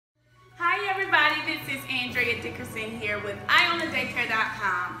Dickerson here with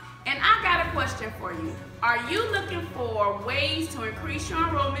EyeOnTheDaycare.com, and I got a question for you. Are you looking for ways to increase your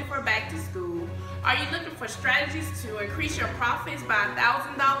enrollment for back to school? Are you looking for strategies to increase your profits by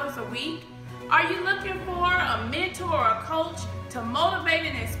 $1,000 a week? Are you looking for a mentor or a coach to motivate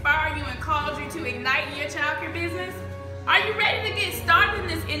and inspire you and cause you to ignite your childcare business? Are you ready to get started in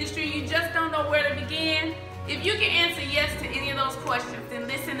this industry? You just don't know where to begin? If you can answer yes to any of those questions, then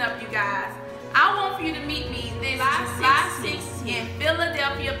listen up, you guys. I want for you to meet me this July 16th in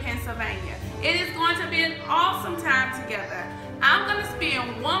Philadelphia, Pennsylvania. It is going to be an awesome time together. I'm going to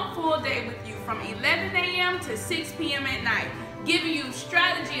spend one full day with you from 11 a.m. to 6 p.m. at night, giving you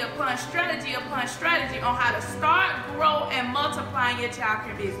strategy upon strategy upon strategy on how to start, grow, and multiply your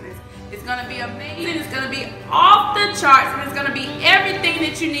childcare business. It's going to be amazing. It's going to be off the charts, and it's going to be everything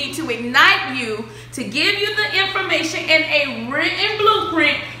that you need to ignite you, to give you the information in a written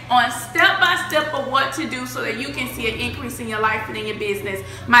blueprint on step-by-step of what to do so that you can see an increase in your life and in your business.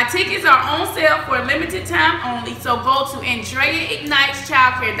 My tickets are on sale for a limited time only, so go to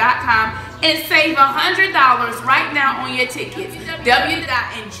AndreaIgnitesChildcare.com and save $100 right now on your tickets.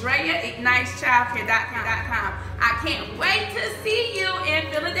 www.AndreaIgnitesChildcare.com. I can't wait to see you in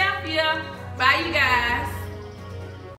Philadelphia. Bye, you guys.